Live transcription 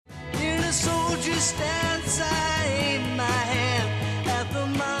stanza in my hand at the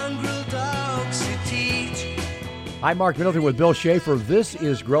mongrel dogs you teach. Hi, Mark Middleton with Bill Schaefer. This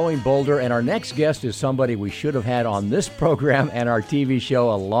is Growing Bolder, and our next guest is somebody we should have had on this program and our TV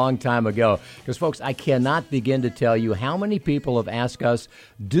show a long time ago. Because, folks, I cannot begin to tell you how many people have asked us,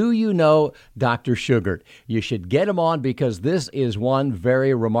 do you know Dr. Shugart? You should get him on because this is one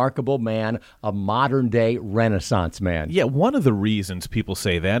very remarkable man, a modern-day Renaissance man. Yeah, one of the reasons people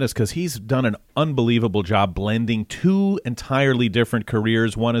say that is because he's done an unbelievable job blending two entirely different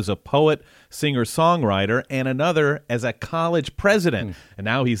careers. One as a poet, singer-songwriter, and another as a college president. And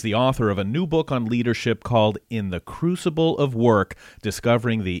now he's the author of a new book on leadership called In the Crucible of Work,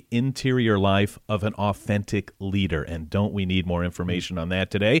 Discovering the Interior Life of an Authentic Leader. And don't we need more information on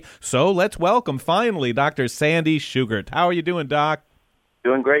that today? So let's welcome, finally, Dr. Sandy Shugart. How are you doing, Doc?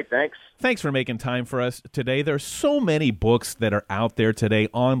 Doing great, thanks. Thanks for making time for us today. There's so many books that are out there today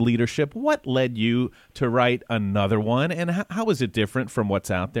on leadership. What led you to write another one, and how is it different from what's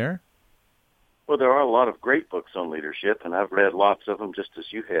out there? Well, there are a lot of great books on leadership, and I've read lots of them just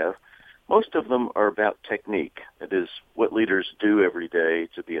as you have. Most of them are about technique. That is, what leaders do every day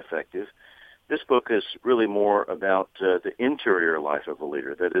to be effective. This book is really more about the interior life of a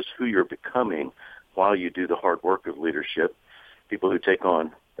leader. That is, who you're becoming while you do the hard work of leadership. People who take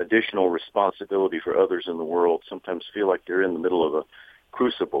on additional responsibility for others in the world sometimes feel like they're in the middle of a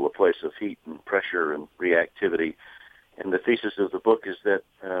crucible, a place of heat and pressure and reactivity. And the thesis of the book is that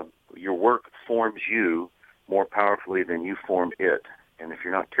your work forms you more powerfully than you form it. And if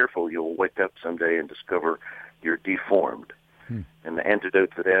you're not careful, you'll wake up someday and discover you're deformed. And the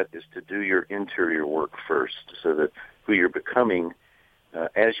antidote for that is to do your interior work first so that who you're becoming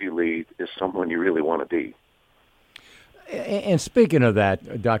as you lead is someone you really want to be. And speaking of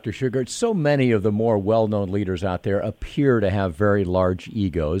that, Dr. Shugart, so many of the more well-known leaders out there appear to have very large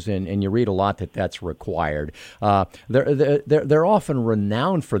egos, and you read a lot that that's required. They're often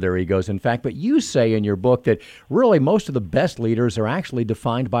renowned for their egos, in fact, but you say in your book that really most of the best leaders are actually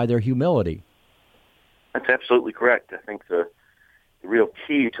defined by their humility. That's absolutely correct. I think the real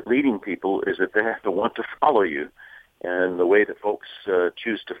key to leading people is that they have to want to follow you. And the way that folks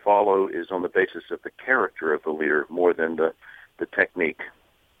choose to follow is on the basis of the character of the leader more than the technique.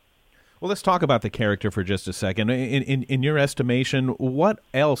 Well, let's talk about the character for just a second. In your estimation, what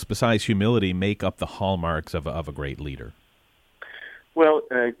else besides humility make up the hallmarks of a great leader? Well,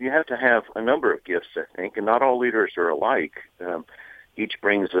 you have to have a number of gifts, I think, and not all leaders are alike. Each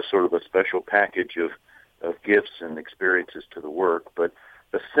brings a sort of a special package of gifts and experiences to the work, but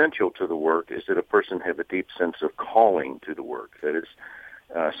essential to the work is that a person have a deep sense of calling to the work. That is,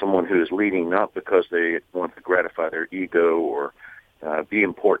 someone who is leading not because they want to gratify their ego or be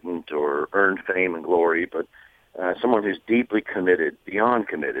important or earn fame and glory, but someone who's deeply committed, beyond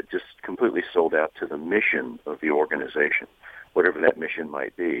committed, just completely sold out to the mission of the organization, whatever that mission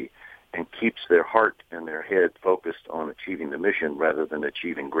might be, and keeps their heart and their head focused on achieving the mission rather than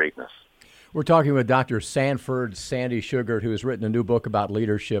achieving greatness. We're talking with Dr. Sandy Shugart, who has written a new book about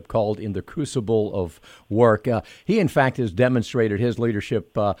leadership called In the Crucible of Work. He, in fact, has demonstrated his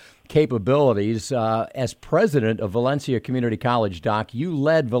leadership capabilities as president of Valencia Community College. Doc, you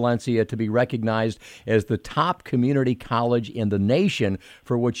led Valencia to be recognized as the top community college in the nation,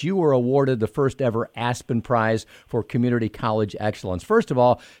 for which you were awarded the first ever Aspen Prize for Community College Excellence. First of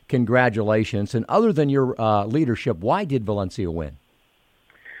all, congratulations. And other than your leadership, why did Valencia win?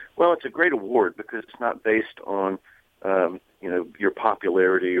 Well, it's a great award because it's not based on, your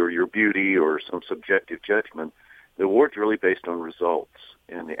popularity or your beauty or some subjective judgment. The award's really based on results.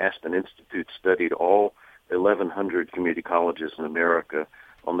 And the Aspen Institute studied all 1,100 community colleges in America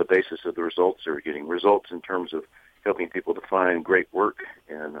on the basis of the results they were getting. Results in terms of helping people to find great work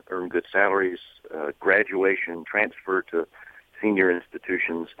and earn good salaries, graduation, transfer to senior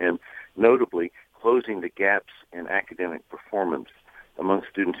institutions, and notably closing the gaps in academic performance among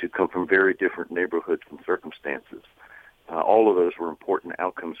students who come from very different neighborhoods and circumstances. All of those were important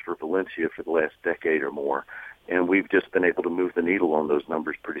outcomes for Valencia for the last decade or more, and we've just been able to move the needle on those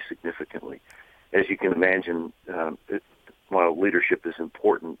numbers pretty significantly. As you can imagine, while leadership is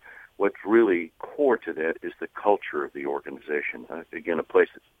important, what's really core to that is the culture of the organization. Again, a place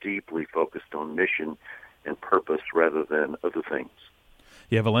that's deeply focused on mission and purpose rather than other things.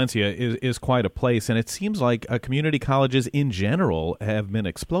 Yeah, Valencia is quite a place, and it seems like community colleges in general have been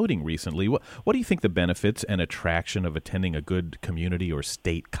exploding recently. What do you think the benefits and attraction of attending a good community or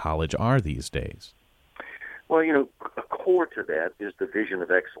state college are these days? Well, a core to that is the vision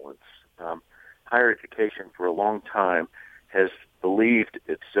of excellence. Higher education for a long time has believed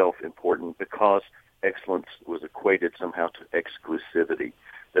itself important because excellence was equated somehow to exclusivity.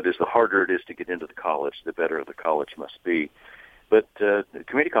 That is, the harder it is to get into the college, the better the college must be. But the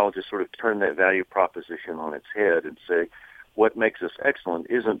community colleges sort of turn that value proposition on its head and say, what makes us excellent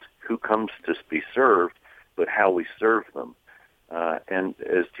isn't who comes to be served, but how we serve them. And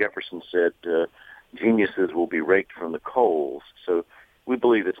as Jefferson said, geniuses will be raked from the coals. So we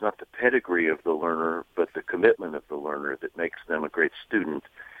believe it's not the pedigree of the learner, but the commitment of the learner that makes them a great student.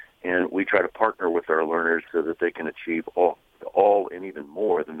 And we try to partner with our learners so that they can achieve all and even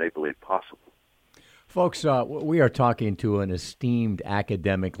more than they believe possible. Folks, we are talking to an esteemed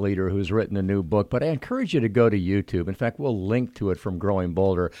academic leader who's written a new book, but I encourage you to go to YouTube. In fact, we'll link to it from Growing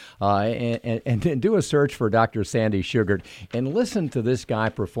Bolder and do a search for Dr. Sandy Shugart and listen to this guy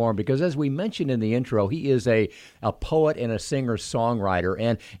perform, because as we mentioned in the intro, he is a poet and a singer-songwriter.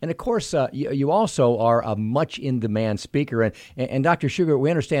 And of course, you also are a much in-demand speaker. And Dr. Shugart, we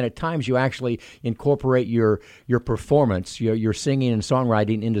understand at times you actually incorporate your performance, your singing and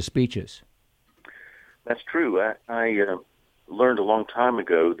songwriting into speeches. That's true. I learned a long time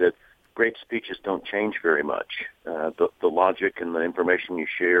ago that great speeches don't change very much. The logic and the information you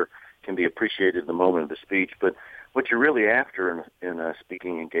share can be appreciated in the moment of the speech, but what you're really after in a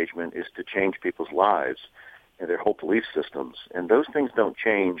speaking engagement is to change people's lives and their whole belief systems. And those things don't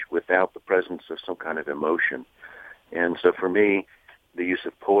change without the presence of some kind of emotion. And so for me, the use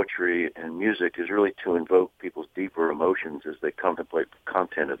of poetry and music is really to invoke people's deeper emotions as they contemplate the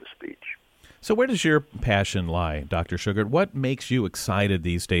content of the speech. So where does your passion lie, Dr. Shugart? What makes you excited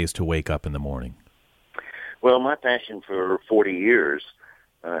these days to wake up in the morning? Well, my passion for 40 years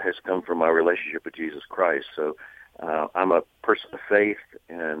has come from my relationship with Jesus Christ. So I'm a person of faith,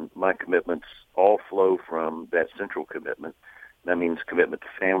 and my commitments all flow from that central commitment. That means commitment to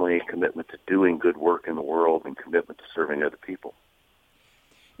family, commitment to doing good work in the world, and commitment to serving other people.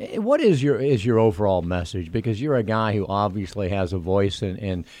 What is your overall message? Because you're a guy who obviously has a voice,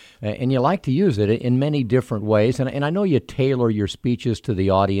 and you like to use it in many different ways. And I know you tailor your speeches to the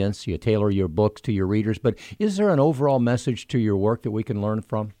audience, you tailor your books to your readers. But is there an overall message to your work that we can learn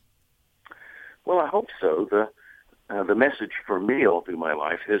from? Well, I hope so. The message for me all through my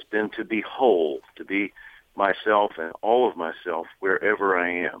life has been to be whole, to be myself and all of myself wherever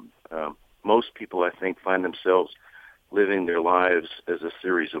I am. Most people, I think, find themselves living their lives as a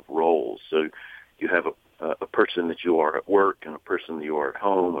series of roles. So you have a person that you are at work, and a person that you are at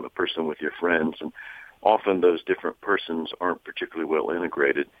home, and a person with your friends, and often those different persons aren't particularly well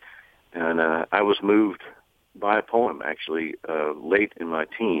integrated. And I was moved by a poem, actually, late in my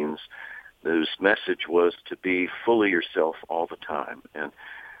teens, whose message was to be fully yourself all the time. And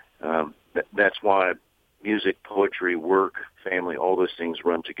that's why music, poetry, work, family, all those things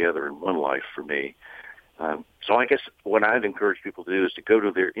run together in one life for me. So I guess what I'd encourage people to do is to go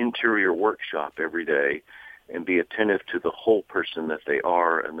to their interior workshop every day and be attentive to the whole person that they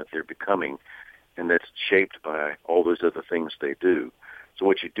are and that they're becoming, and that's shaped by all those other things they do. So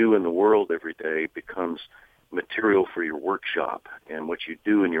what you do in the world every day becomes material for your workshop, and what you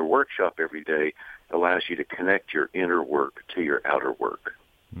do in your workshop every day allows you to connect your inner work to your outer work.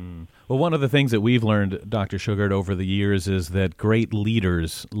 Well, one of the things that we've learned, Dr. Shugart, over the years is that great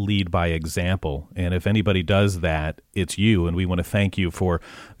leaders lead by example. And if anybody does that, it's you. And we want to thank you for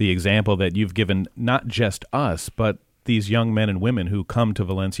the example that you've given not just us, but these young men and women who come to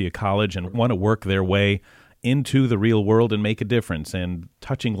Valencia College and want to work their way into the real world and make a difference. And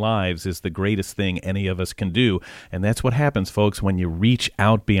touching lives is the greatest thing any of us can do. And that's what happens, folks, when you reach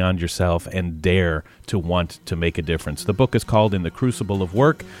out beyond yourself and dare to want to make a difference. The book is called In the Crucible of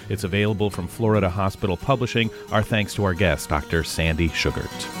Work. It's available from Florida Hospital Publishing. Our thanks to our guest, Dr. Sandy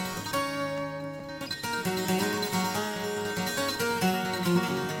Shugart.